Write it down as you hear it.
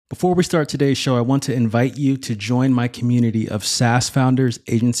Before we start today's show, I want to invite you to join my community of SaaS founders,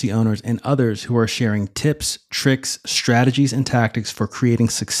 agency owners, and others who are sharing tips, tricks, strategies, and tactics for creating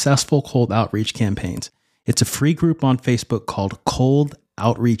successful cold outreach campaigns. It's a free group on Facebook called Cold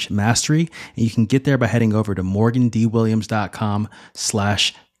Outreach Mastery, and you can get there by heading over to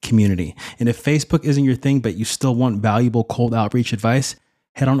morgandwilliams.com/community. And if Facebook isn't your thing, but you still want valuable cold outreach advice,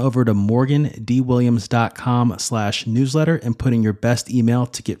 head on over to morgandwilliams.com/newsletter and put in your best email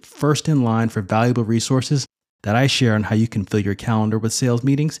to get first in line for valuable resources that I share on how you can fill your calendar with sales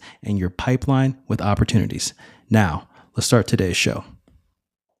meetings and your pipeline with opportunities. Now, let's start today's show.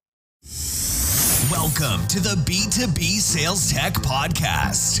 Welcome to the B2B Sales Tech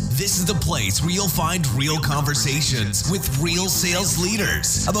Podcast. This is the place where you'll find real conversations with real sales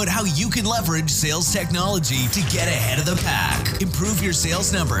leaders about how you can leverage sales technology to get ahead of the pack. Improve your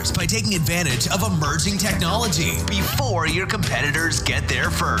sales numbers by taking advantage of emerging technology before your competitors get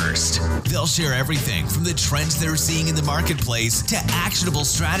there first. They'll share everything from the trends they're seeing in the marketplace to actionable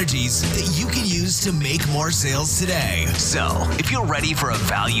strategies that you can use to make more sales today. So, if you're ready for a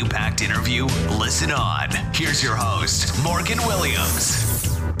value-packed interview, listen on. Here's your host, Morgan Williams.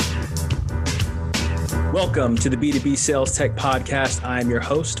 Welcome to the B2B Sales Tech Podcast. I'm your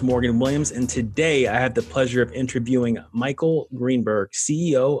host, Morgan Williams, and today I have the pleasure of interviewing Michael Greenberg,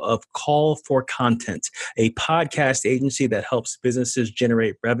 CEO of Call for Content, a podcast agency that helps businesses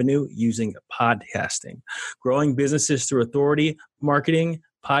generate revenue using podcasting, growing businesses through authority, marketing,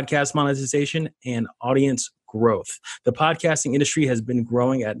 podcast monetization, and audience growth. The podcasting industry has been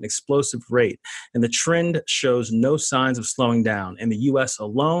growing at an explosive rate, and the trend shows no signs of slowing down. In the US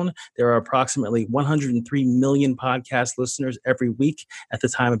alone, there are approximately 103 million podcast listeners every week at the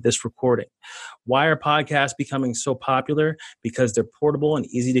time of this recording. Why are podcasts becoming so popular? Because they're portable and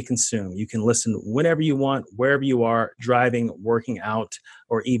easy to consume. You can listen whenever you want, wherever you are, driving, working out,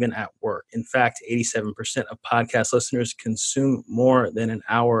 or even at work. In fact, 87% of podcast listeners consume more than an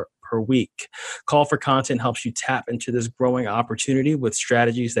hour per week. Call for Content helps you tap into this growing opportunity with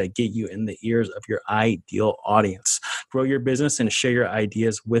strategies that get you in the ears of your ideal audience. Grow your business and share your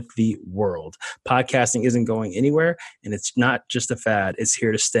ideas with the world. Podcasting isn't going anywhere, and it's not just a fad. It's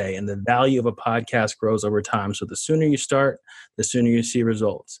here to stay, and the value of a podcast grows over time. So the sooner you start, the sooner you see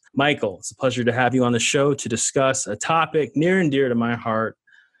results. Michael, it's a pleasure to have you on the show to discuss a topic near and dear to my heart.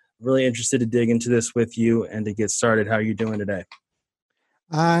 Really interested to dig into this with you and to get started. How are you doing today?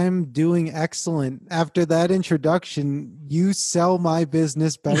 I'm doing excellent. After that introduction, you sell my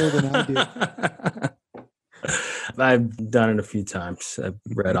business better than I do. I've done it a few times. I've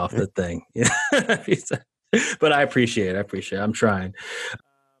read off the thing. But I appreciate it. I'm trying.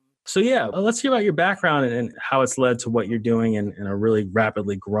 So yeah, let's hear about your background and how it's led to what you're doing in a really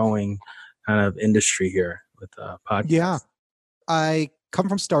rapidly growing kind of industry here with podcasts. Yeah. I come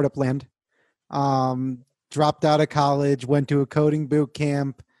from startup land. Dropped out of college, went to a coding boot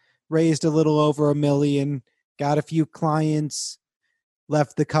camp, raised a little over $1 million, got a few clients,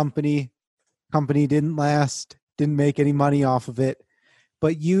 left the company. Company didn't last, didn't make any money off of it,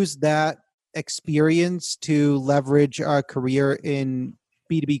 but used that experience to leverage our career in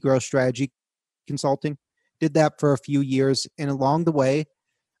B2B growth strategy consulting. Did that for a few years. And along the way,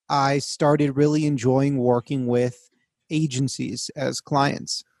 I started really enjoying working with agencies as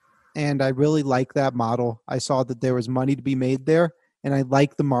clients. And I really like that model. I saw that there was money to be made there, and I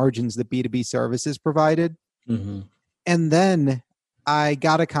like the margins that B2B services provided. Mm-hmm. And then I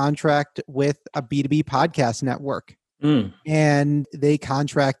got a contract with a B2B podcast network, and they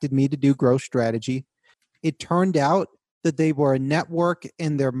contracted me to do growth strategy. It turned out that they were a network,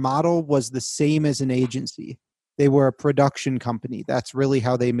 and their model was the same as an agency. They were a production company. That's really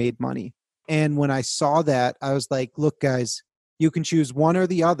how they made money. And when I saw that, I was like, look, guys, you can choose one or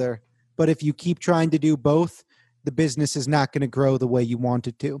the other, but if you keep trying to do both, the business is not going to grow the way you want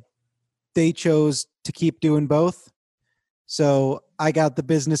it to. They chose to keep doing both. So I got the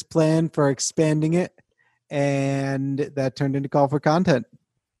business plan for expanding it, and that turned into Call for Content.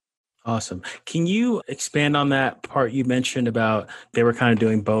 Awesome. Can you expand on that part you mentioned about they were kind of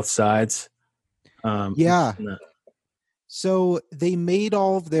doing both sides? Yeah. So they made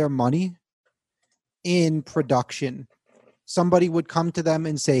all of their money in production. Somebody would come to them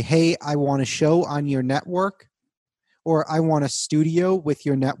and say, hey, I want a show on your network, or I want a studio with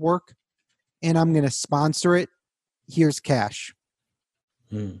your network, and I'm going to sponsor it. Here's cash.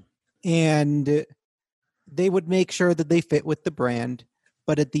 And they would make sure that they fit with the brand.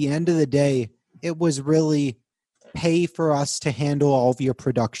 But at the end of the day, it was really pay for us to handle all of your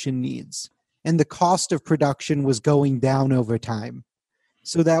production needs. And the cost of production was going down over time.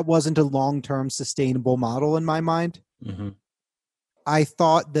 So that wasn't a long-term sustainable model in my mind. Mm-hmm. I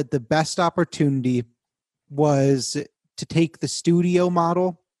thought that the best opportunity was to take the studio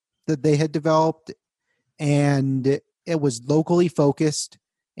model that they had developed, and it was locally focused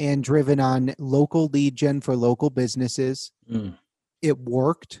and driven on local lead gen for local businesses. It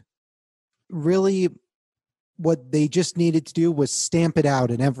worked. Really, what they just needed to do was stamp it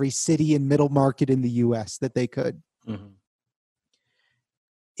out in every city and middle market in the US that they could.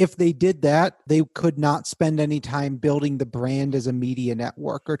 If they did that, they could not spend any time building the brand as a media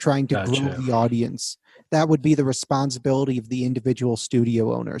network or trying to grow the audience. That would be the responsibility of the individual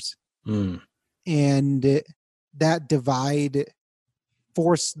studio owners. And that divide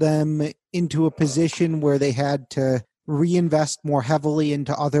forced them into a position where they had to reinvest more heavily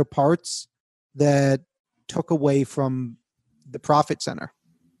into other parts that took away from the profit center.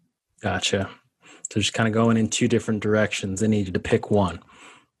 Gotcha. So just kind of going in two different directions. They needed to pick one.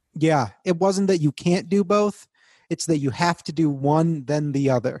 Yeah. It wasn't that you can't do both. It's that you have to do one, then the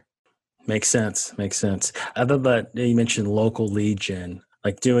other. Makes sense. Makes sense. I thought that you mentioned local lead gen,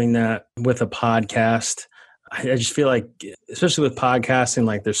 like doing that with a podcast. I just feel like, especially with podcasting,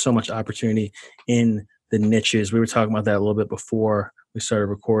 like there's so much opportunity in the niches. We were talking about that a little bit before we started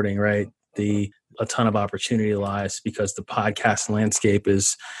recording, right? A ton of opportunity lies because the podcast landscape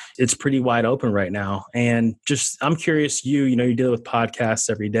it's pretty wide open right now. And just, I'm curious, you deal with podcasts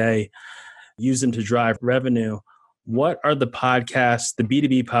every day, use them to drive revenue. What are the podcasts, the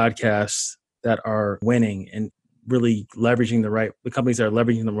B2B podcasts that are winning and really leveraging the companies that are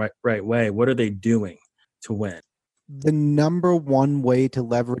leveraging the right way? What are they doing to win? The number one way to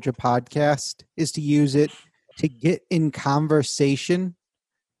leverage a podcast is to use it to get in conversation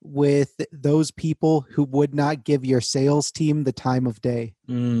with those people who would not give your sales team the time of day.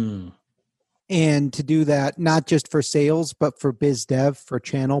 And to do that, not just for sales, but for biz dev, for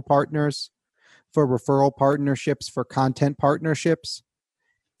channel partners, for referral partnerships, for content partnerships,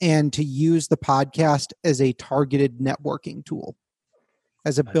 and to use the podcast as a targeted networking tool,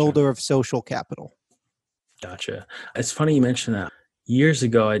 as a builder of social capital. Gotcha. It's funny you mentioned that. Years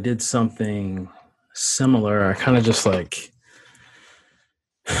ago, I did something similar. I kind of just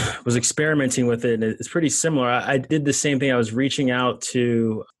was experimenting with it, and it's pretty similar. I did the same thing. I was working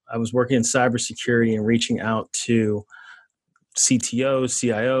in cybersecurity and reaching out to CTOs,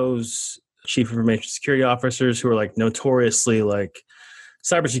 CIOs, chief information security officers who are notoriously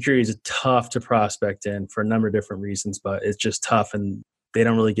cybersecurity is tough to prospect in for a number of different reasons, but it's just tough and they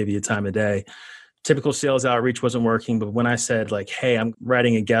don't really give you a time of day. Typical sales outreach wasn't working, but when I said hey, I'm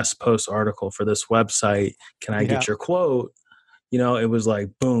writing a guest post article for this website, can I get your quote? It was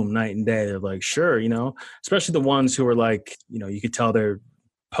boom, night and day. They're sure, especially the ones who were you could tell they're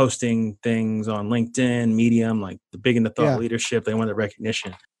posting things on LinkedIn, Medium, the big in the thought leadership. They want the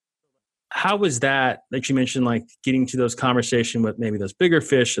recognition. How was that you mentioned, getting to those conversations with maybe those bigger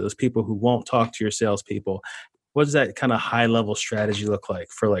fish or those people who won't talk to your salespeople? What does that kind of high level strategy look like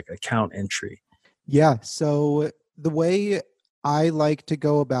for account entry? Yeah. So the way I like to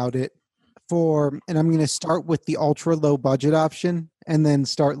go about it and I'm going to start with the ultra low budget option and then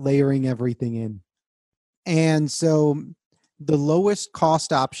start layering everything in. And so the lowest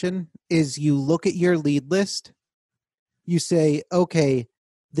cost option is you look at your lead list. You say, okay,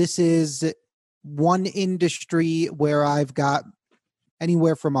 this is one industry where I've got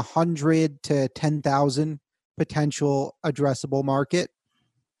anywhere from 100 to 10,000 potential addressable market.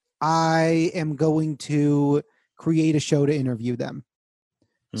 I am going to create a show to interview them.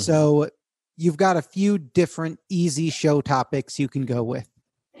 So you've got a few different easy show topics you can go with.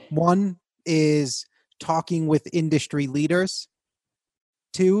 One is talking with industry leaders.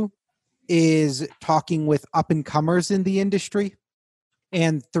 Two is talking with up-and-comers in the industry.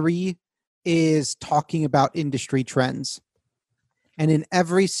 And three is talking about industry trends. And in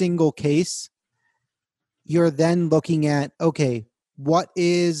every single case, you're then looking at, okay, what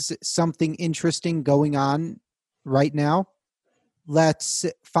is something interesting going on right now? Let's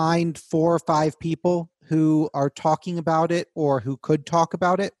find 4 or 5 people who are talking about it or who could talk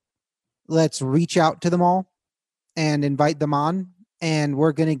about it. Let's reach out to them all and invite them on. And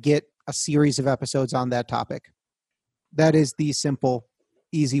we're going to get a series of episodes on that topic. That is the simple,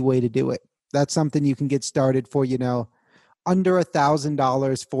 easy way to do it. That's something you can get started for, under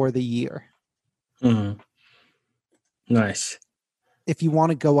 $1,000 for the year. Nice. If you want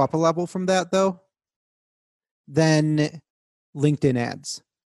to go up a level from that, though, then LinkedIn ads.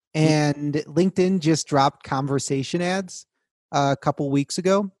 And LinkedIn just dropped conversation ads a couple weeks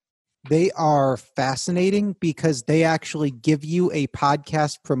ago. They are fascinating because they actually give you a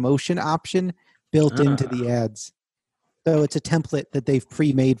podcast promotion option built into the ads. So it's a template that they've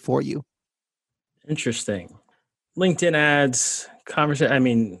pre-made for you. Interesting. LinkedIn ads, conversation. I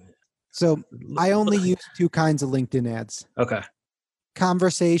mean, So I only use two kinds of LinkedIn ads: okay.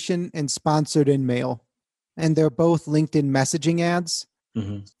 conversation and sponsored InMail. And they're both LinkedIn messaging ads.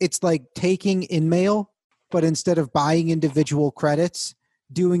 Hmm. It's like taking InMail, but instead of buying individual credits,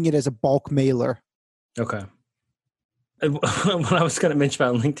 doing it as a bulk mailer. Okay. And what I was going to mention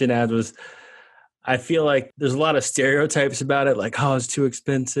about LinkedIn ads was I feel like there's a lot of stereotypes about it, like, oh, it's too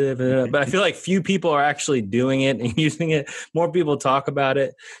expensive. But I feel like few people are actually doing it and using it. More people talk about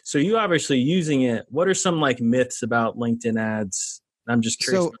it. So you obviously using it. What are some like myths about LinkedIn ads? I'm just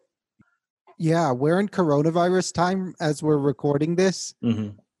curious. So, yeah, we're in coronavirus time as we're recording this,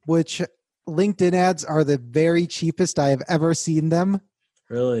 which LinkedIn ads are the very cheapest I have ever seen them.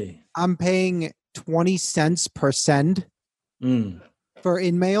 Really? I'm paying 20 cents per send for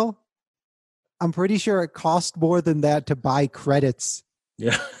InMail. I'm pretty sure it cost more than that to buy credits.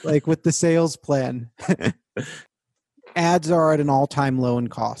 Yeah. Like with the sales plan. Ads are at an all-time low in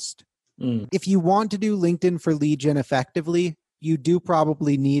cost. If you want to do LinkedIn for lead gen effectively, you do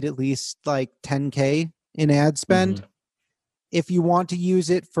probably need at least like 10K in ad spend. If you want to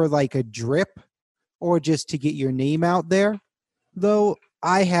use it for like a drip or just to get your name out there, though,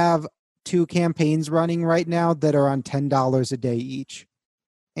 I have 2 campaigns running right now that are on $10 a day each.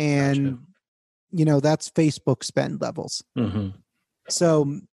 And, that's Facebook spend levels.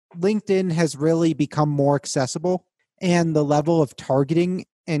 So LinkedIn has really become more accessible, and the level of targeting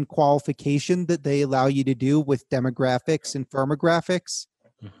and qualification that they allow you to do with demographics and firmographics,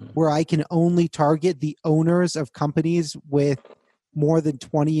 where I can only target the owners of companies with more than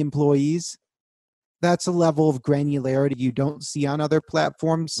 20 employees. That's a level of granularity you don't see on other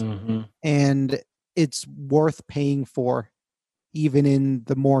platforms. And it's worth paying for, even in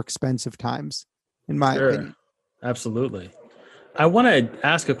the more expensive times, in my opinion. Absolutely. I want to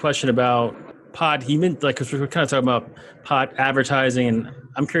ask a question about because we're kind of talking about pod advertising, and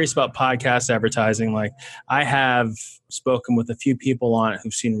I'm curious about podcast advertising. Like, I have spoken with a few people on it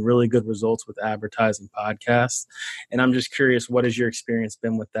who've seen really good results with advertising podcasts. And I'm just curious, what has your experience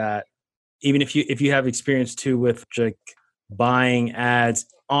been with that? Even if you have experience too with like buying ads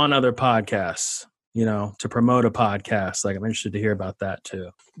on other podcasts, to promote a podcast, like I'm interested to hear about that too.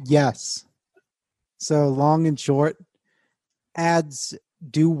 Yes. So long and short, ads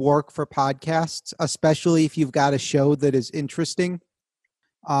do work for podcasts, especially if you've got a show that is interesting.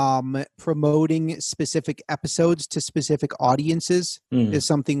 Promoting specific episodes to specific audiences is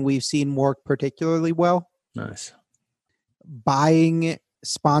something we've seen work particularly well. Nice. Buying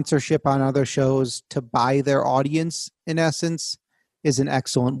sponsorship on other shows to buy their audience, in essence, is an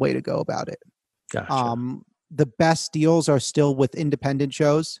excellent way to go about it. Gotcha. The best deals are still with independent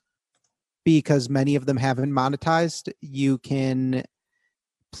shows, because many of them haven't monetized. You can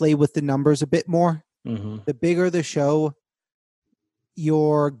play with the numbers a bit more. The bigger the show,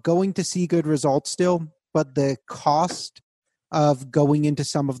 you're going to see good results still, but the cost of going into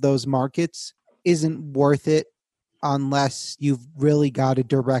some of those markets isn't worth it unless you've really got a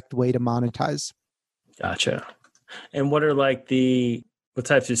direct way to monetize. Gotcha. And what are like what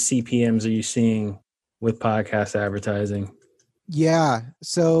types of CPMs are you seeing with podcast advertising? Yeah.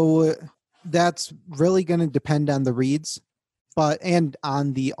 So that's really going to depend on the reads, and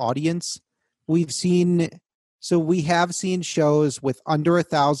on the audience. We have seen shows with under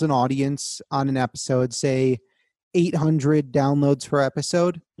 1,000 audience on an episode, say 800 downloads per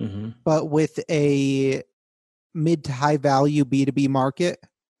episode, but with a mid to high value B2B market,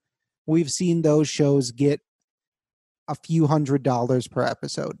 we've seen those shows get a few $100s per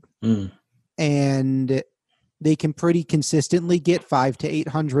episode. And they can pretty consistently get 500 to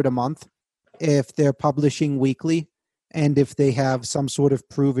 800 a month if they're publishing weekly, and if they have some sort of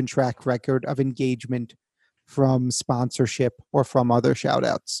proven track record of engagement from sponsorship or from other shout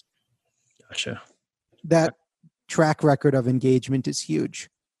outs. Gotcha. That track record of engagement is huge.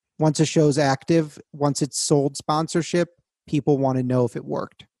 Once a show's active, once it's sold sponsorship, people want to know if it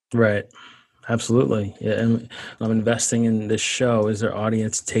worked. Right. Absolutely. Yeah. And I'm investing in this show. Is their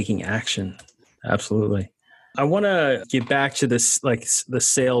audience taking action? Absolutely. I want to get back to this, like the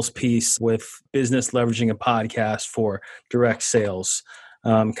sales piece with business leveraging a podcast for direct sales.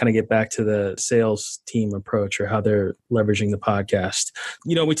 Kind of get back to the sales team approach, or how they're leveraging the podcast.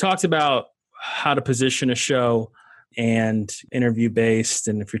 We talked about how to position a show and interview based.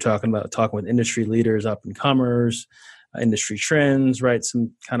 And if you're talking with industry leaders, up and comers, industry trends, right?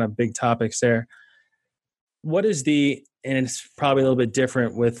 Some kind of big topics there. And it's probably a little bit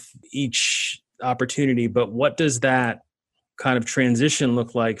different with each opportunity, but what does that kind of transition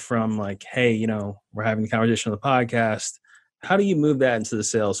look like from like, hey, we're having a conversation on the podcast. How do you move that into the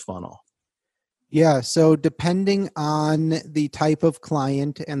sales funnel? Yeah. So depending on the type of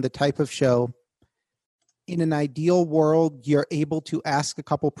client and the type of show, in an ideal world, you're able to ask a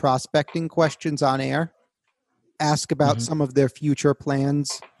couple prospecting questions on air, ask about Mhm. some of their future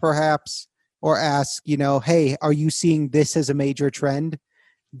plans, perhaps, or ask, hey, are you seeing this as a major trend?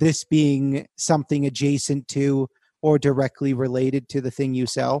 This being something adjacent to or directly related to the thing you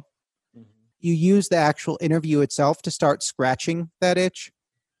sell. Mhm. You use the actual interview itself to start scratching that itch.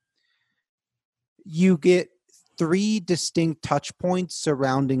 You get 3 distinct touch points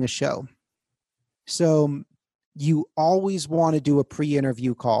surrounding a show. So you always want to do a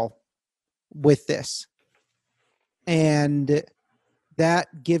pre-interview call with this. And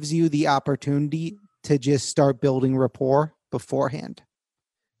that gives you the opportunity to just start building rapport beforehand.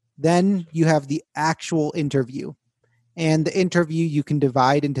 Then you have the actual interview. And the interview you can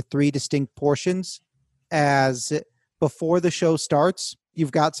divide into 3 distinct portions. As before the show starts,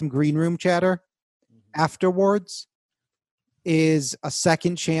 you've got some green room chatter. Afterwards is a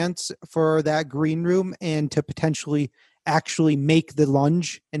second chance for that green room and to potentially actually make the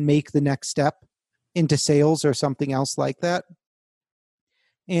lunge and make the next step into sales or something else like that.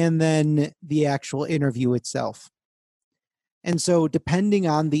 And then the actual interview itself. And so depending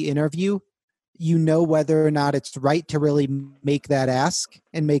on the interview, you know whether or not it's right to really make that ask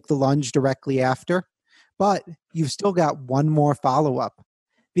and make the lunge directly after. But you've still got one more follow-up,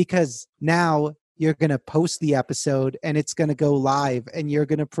 because now you're going to post the episode and it's going to go live and you're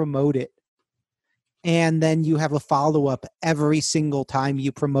going to promote it. And then you have a follow-up every single time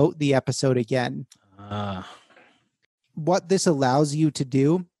you promote the episode again. What this allows you to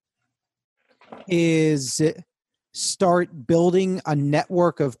do is start building a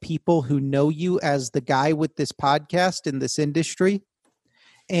network of people who know you as the guy with this podcast in this industry.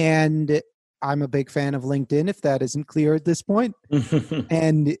 And I'm a big fan of LinkedIn, if that isn't clear at this point.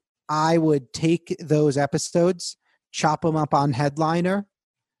 And I would take those episodes, chop them up on Headliner,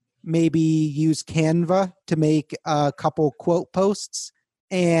 maybe use Canva to make a couple quote posts,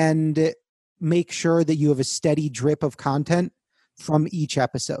 and make sure that you have a steady drip of content from each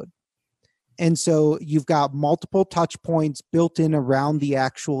episode. And so you've got multiple touch points built in around the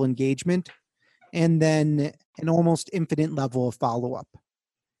actual engagement, and then an almost infinite level of follow-up.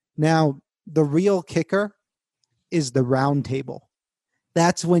 Now, the real kicker is the round table.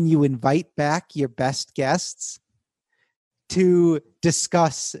 That's when you invite back your best guests to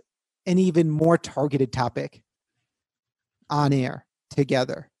discuss an even more targeted topic on air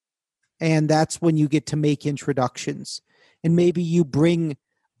together. And that's when you get to make introductions. And maybe you bring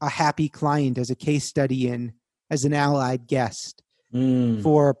a happy client as a case study in as an allied guest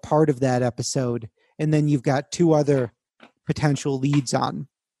for part of that episode. And then you've got 2 other potential leads on.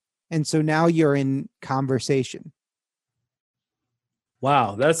 And so now you're in conversation.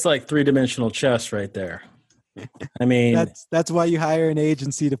 Wow, that's like 3-dimensional chess right there. I mean, that's why you hire an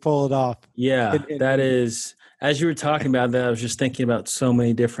agency to pull it off. Yeah, that is, as you were talking about that, I was just thinking about so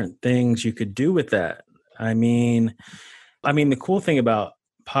many different things you could do with that. I mean, the cool thing about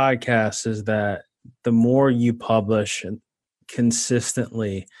podcasts is that the more you publish and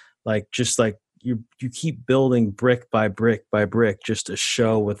consistently, you keep building brick by brick by brick, just a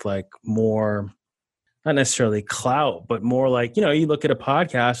show with like more, not necessarily clout, but more like, you look at a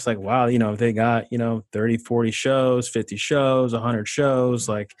podcast like, wow, if they got, 30, 40 shows, 50 shows, 100 shows,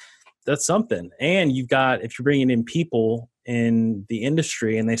 like that's something. And you've got, if you're bringing in people in the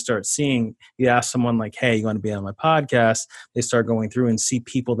industry and they start seeing, you ask someone like, hey, you want to be on my podcast? They start going through and see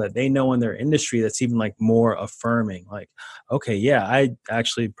people that they know in their industry that's even like more affirming, like, okay, yeah, I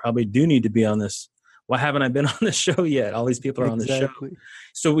actually probably do need to be on this. Why haven't I been on this show yet? All these people are on the show.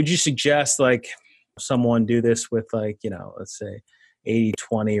 So would you suggest like someone do this with like, let's say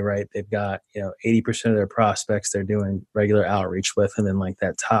 80-20, right? They've got, 80% of their prospects they're doing regular outreach with, and then like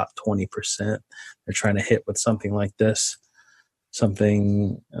that top 20%, they're trying to hit with something like this,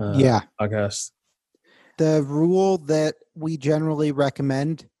 podcast. The rule that we generally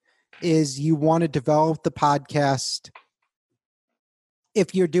recommend is you want to develop the podcast.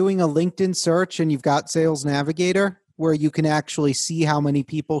 If you're doing a LinkedIn search and you've got Sales Navigator, where you can actually see how many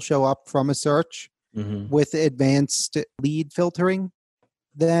people show up from a search, with advanced lead filtering,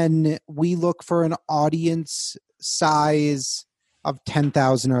 then we look for an audience size of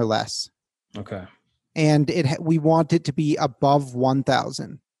 10,000 or less. Okay. And we want it to be above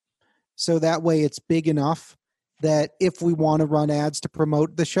 1,000. So that way it's big enough that if we want to run ads to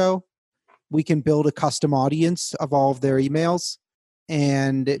promote the show, we can build a custom audience of all of their emails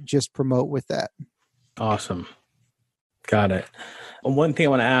and just promote with that. Awesome. Got it. One thing I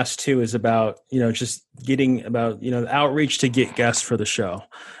want to ask too is about, just getting about, the outreach to get guests for the show.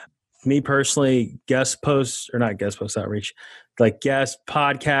 Me personally, guest posts or not guest post outreach, like guest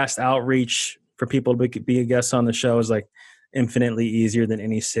podcast outreach for people to be a guest on the show is like infinitely easier than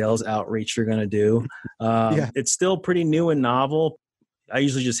any sales outreach you're going to do. Yeah. It's still pretty new and novel. I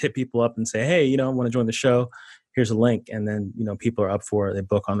usually just hit people up and say, hey, I want to join the show. Here's a link. And then, people are up for it. They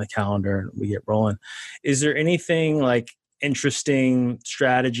book on the calendar and we get rolling. Is there anything like interesting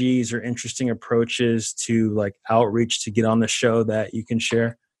strategies or interesting approaches to like outreach to get on the show that you can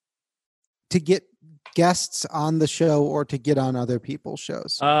share? To get guests on the show or to get on other people's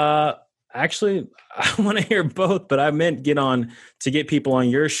shows? Actually, I want to hear both, but I meant to get people on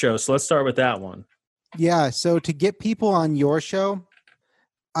your show. So let's start with that one. Yeah. So to get people on your show,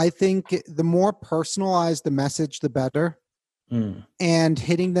 I think the more personalized the message, the better. And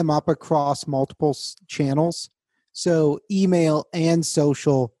hitting them up across multiple channels. So email and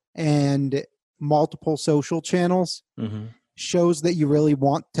social and multiple social channels shows that you really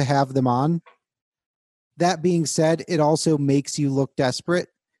want to have them on. That being said, it also makes you look desperate.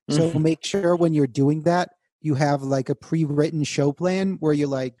 So make sure when you're doing that, you have like a pre-written show plan where you're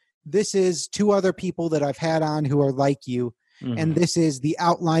like, this is 2 other people that I've had on who are like you. And this is the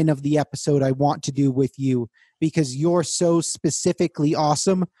outline of the episode I want to do with you because you're so specifically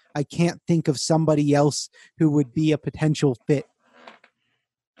awesome. I can't think of somebody else who would be a potential fit.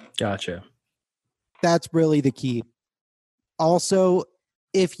 Gotcha. That's really the key. Also,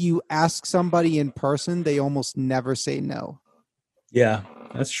 if you ask somebody in person, they almost never say no. Yeah,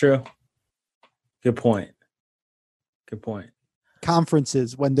 that's true. Good point.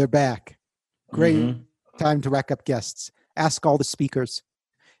 Conferences, when they're back, great time to rack up guests. Ask all the speakers.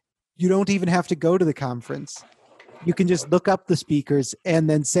 You don't even have to go to the conference. You can just look up the speakers and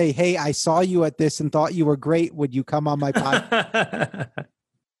then say, hey, I saw you at this and thought you were great. Would you come on my podcast?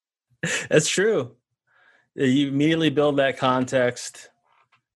 That's true. You immediately build that context.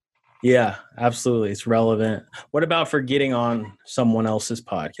 Yeah, absolutely. It's relevant. What about for getting on someone else's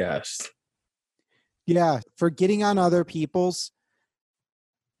podcast? Yeah, for getting on other people's,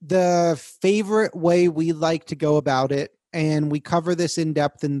 the favorite way we like to go about it, and we cover this in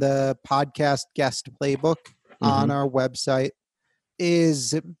depth in the podcast guest playbook on our website,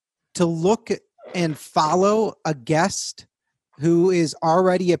 is to look and follow a guest who is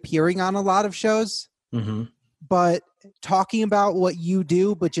already appearing on a lot of shows, but talking about what you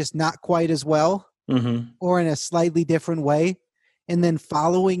do, but just not quite as well, or in a slightly different way, and then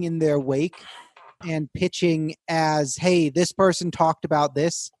following in their wake and pitching as, hey, this person talked about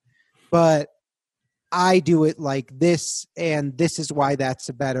this, but I do it like this, and this is why that's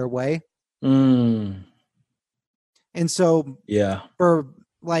a better way. And so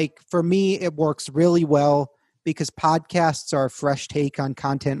for me, it works really well because podcasts are a fresh take on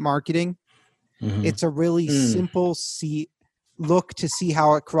content marketing. It's a really simple look to see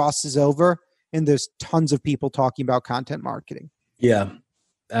how it crosses over. And there's tons of people talking about content marketing. Yeah,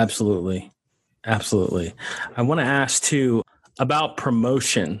 absolutely. Absolutely. I want to ask too about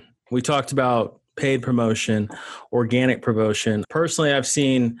promotion. We talked about paid promotion, organic promotion. Personally, I've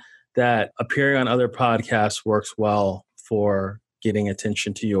seen that appearing on other podcasts works well for getting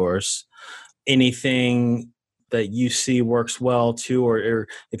attention to yours. Anything that you see works well too, or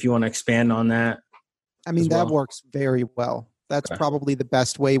if you want to expand on that? I mean, that works very well. That's probably the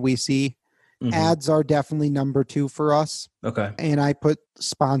best way we see. Ads are definitely number 2 for us. Okay. And I put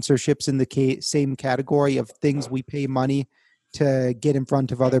sponsorships in the same category of things we pay money to get in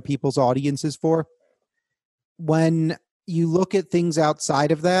front of other people's audiences for. When you look at things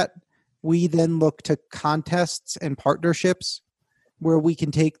outside of that, we then look to contests and partnerships where we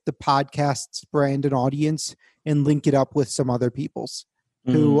can take the podcast's brand and audience and link it up with some other people's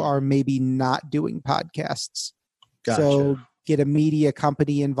who are maybe not doing podcasts. Gotcha. So get a media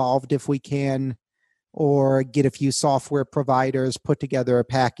company involved if we can, or get a few software providers, put together a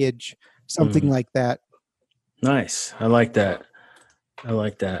package, something like that. Nice. I like that. I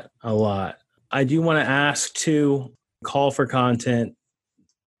like that a lot. I do want to ask too, call for content.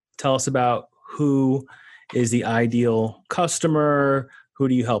 Tell us about who is the ideal customer. Who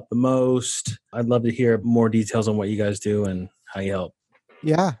do you help the most? I'd love to hear more details on what you guys do and how you help.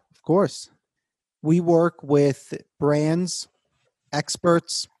 Yeah, of course. We work with brands,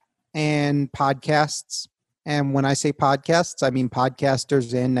 experts, and podcasts. And when I say podcasts, I mean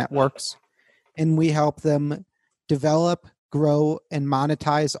podcasters and networks. And we help them develop, grow, and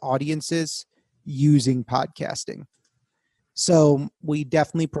monetize audiences using podcasting. So we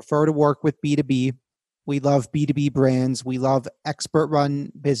definitely prefer to work with B2B. We love B2B brands. We love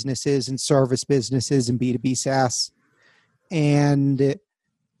expert-run businesses and service businesses and B2B SaaS. And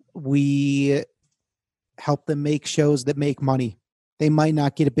we help them make shows that make money. they might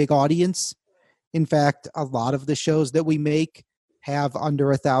not get a big audience. In fact, a lot of the shows that we make have under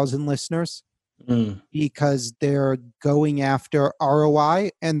 1,000 listeners because they're going after ROI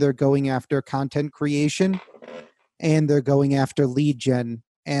and they're going after content creation and they're going after lead gen,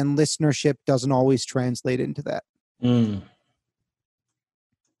 and listenership doesn't always translate into that.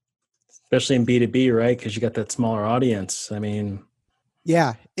 Especially in B2B, right? Because you got that smaller audience. I mean,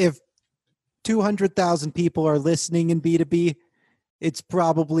 yeah, if 200,000 people are listening in B2B, it's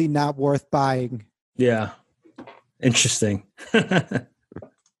probably not worth buying. Yeah. Interesting.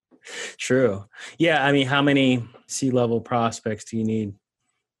 True. Yeah. I mean, how many C-level prospects do you need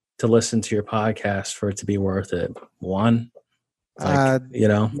to listen to your podcast for it to be worth it? One? Like,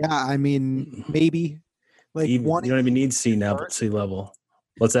 Yeah, I mean, maybe. Like you don't even need C-level.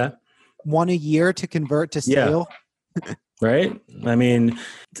 What's that? One a year to convert to sale. Yeah. Right? I mean,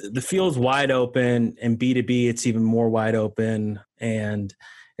 the field's wide open, and B2B, it's even more wide open. And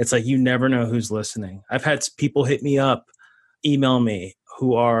it's like, you never know who's listening. I've had people hit me up, email me,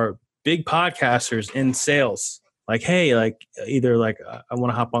 who are big podcasters in sales. Like, hey, like either like, I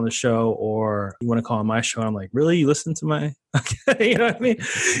want to hop on the show, or you want to call on my show. And I'm like, really? You listen to my, you know what I mean?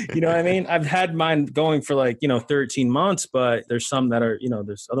 You know what I mean? I've had mine going for like, 13 months, but there's some that are,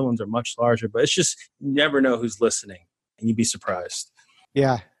 there's other ones that are much larger, but it's just, you never know who's listening, and you'd be surprised.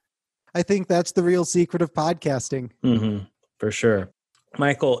 Yeah. I think that's the real secret of podcasting. Mm-hmm. For sure.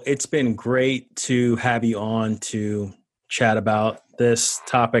 Michael, it's been great to have you on to chat about this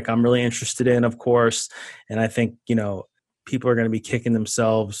topic I'm really interested in, of course. And I think, people are going to be kicking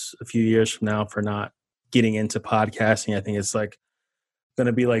themselves a few years from now for not getting into podcasting. I think it's like going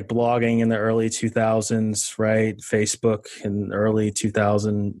to be like blogging in the early 2000s, right? Facebook in the early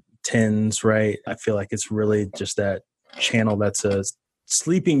 2010s, right? I feel like it's really just that channel that's a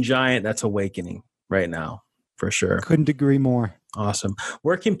sleeping giant that's awakening right now, for sure. Couldn't agree more. Awesome.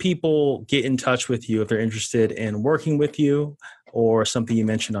 Where can people get in touch with you if they're interested in working with you or something you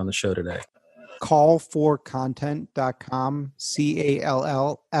mentioned on the show today? Callforcontent.com,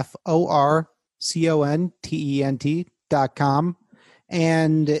 CALLFORCONTENT.com.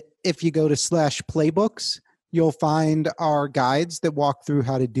 And if you go to /playbooks, you'll find our guides that walk through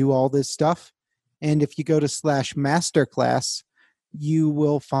how to do all this stuff. And if you go to /masterclass, you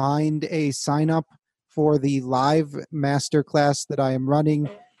will find a sign up for the live masterclass that I am running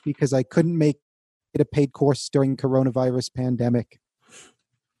because I couldn't make it a paid course during coronavirus pandemic.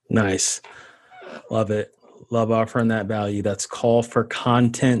 Nice. Love it. Love offering that value. That's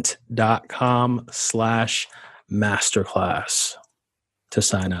callforcontent.com/masterclass to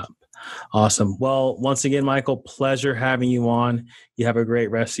sign up. Awesome. Well, once again, Michael, pleasure having you on. You have a great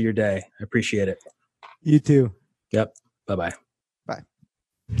rest of your day. I appreciate it. You too. Yep. Bye-bye. Bye.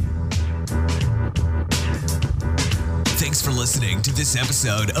 Thanks for listening to this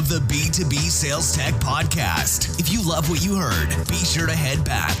episode of the B2B Sales Tech Podcast. If you love what you heard, be sure to head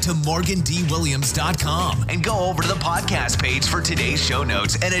back to morgandwilliams.com and go over to the podcast page for today's show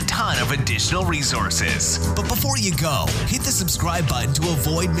notes and a ton of additional resources. But before you go, hit the subscribe button to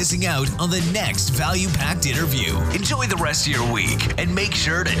avoid missing out on the next value-packed interview. Enjoy the rest of your week and make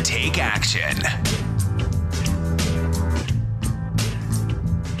sure to take action.